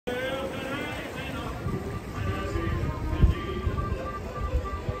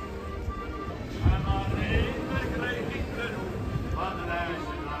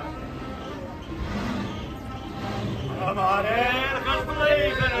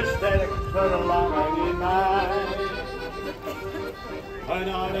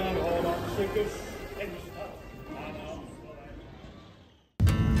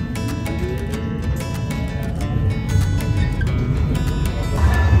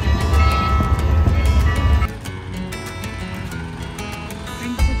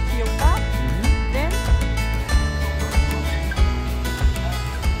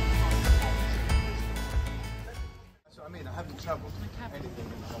Traveled anything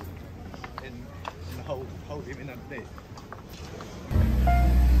in the whole in a day.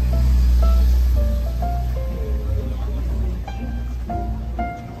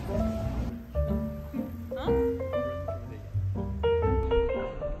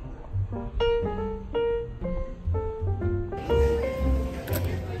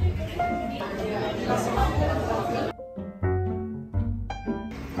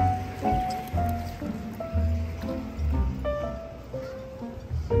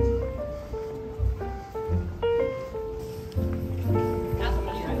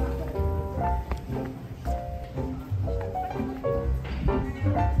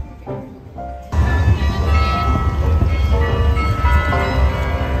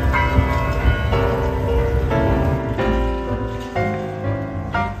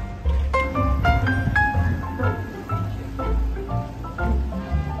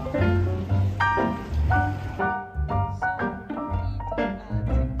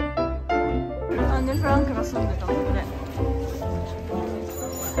 アンネフランクが住んでたので、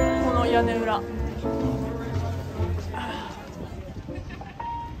この屋根裏。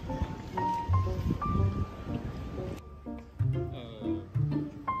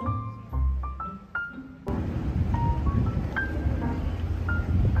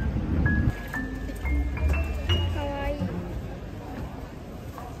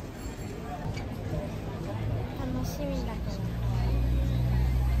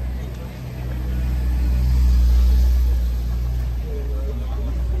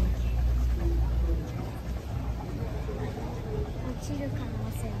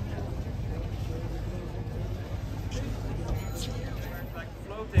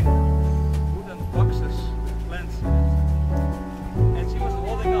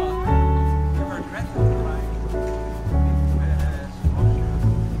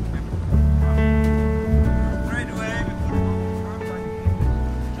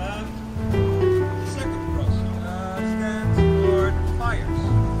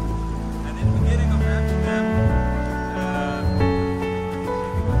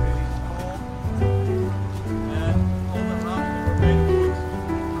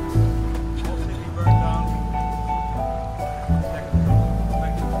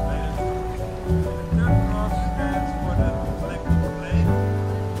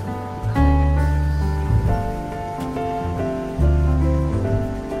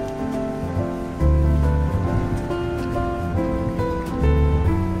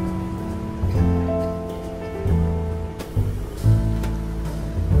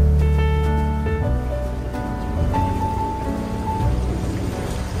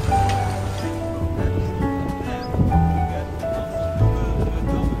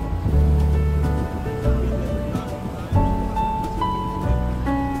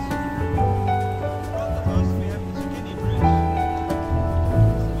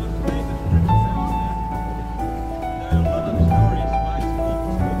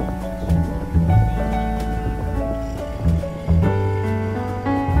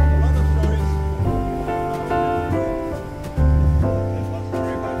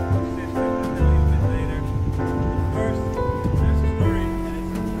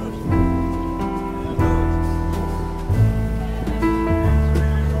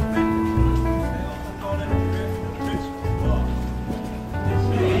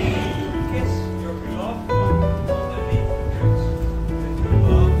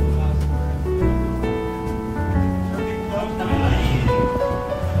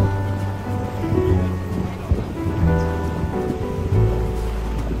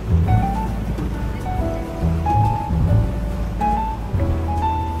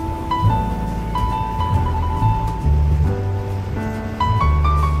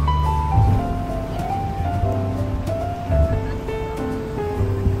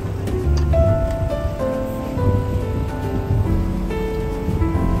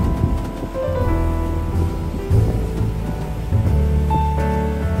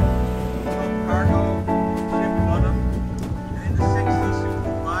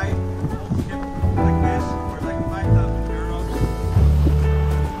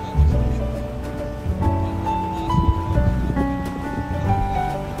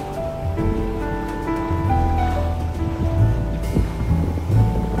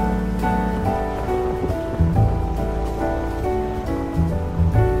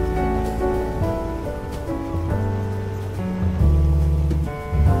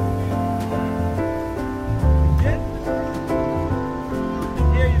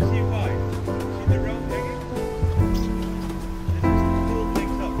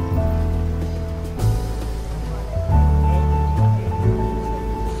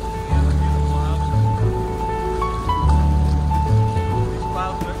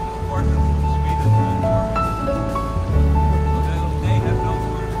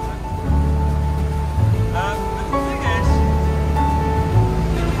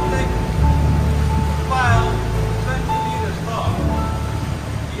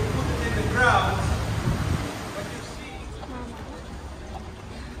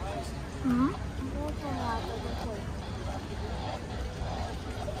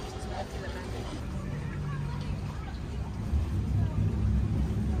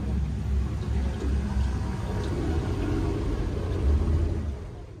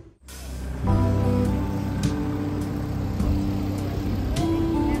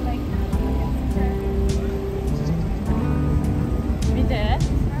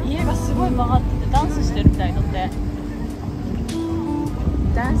家がすごい曲がっててダンスしてるみたいだって。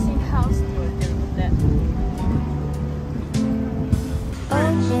ダンシングハウスって言われてるので。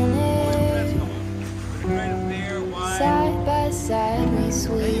Side by side we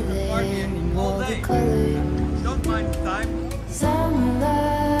sway there in all the colors. Don't mind time. Some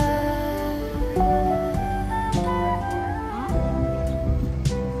love,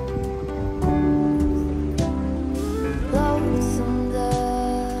 lonesome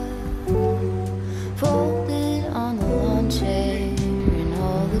love, folded on a lawn chair in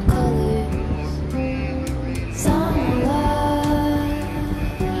all the colors. Some love,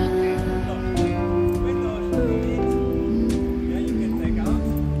 remember when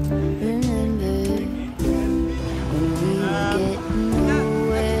we were getting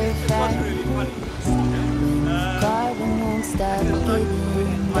nowhere fast. Garden won't stop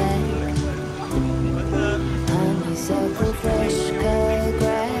giving back. Honeysuckle, fresh cut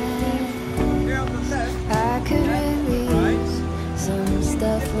grass. I could really use some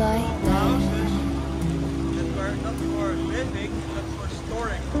stuff like that. Not for living, but for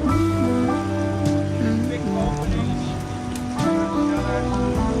storing. Big openings.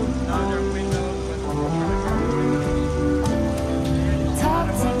 Now there are windows Talk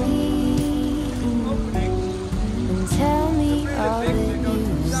to me and tell me all that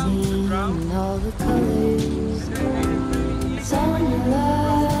you've seen and all the colors. Some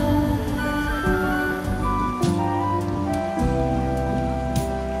love,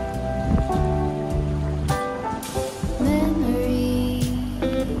 memory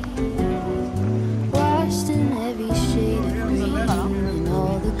washed in every shade of green and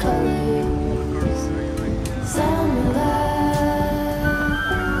all the colors. Some love,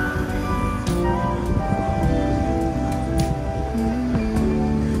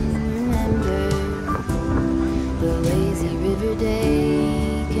 remember the lazy river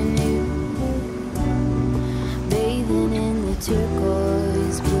day canoe, bathing in the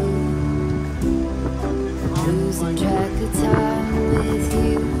turquoise blue, losing track of time with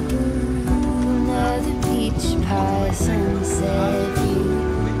you. Another peach pie sunset view,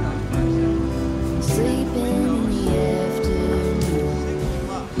 sleeping in the afternoon.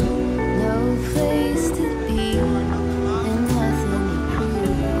 No place to be and nothing to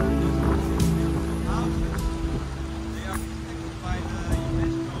prove.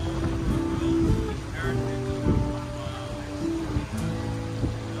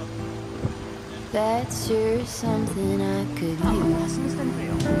 That's sure something I could あ、 use. 足の下に来る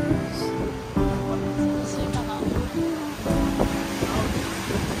よ。涼しいかな。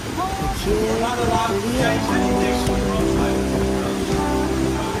 Cure for the emotion.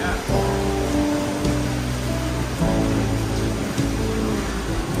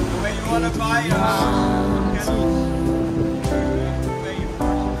 When you want to buy Something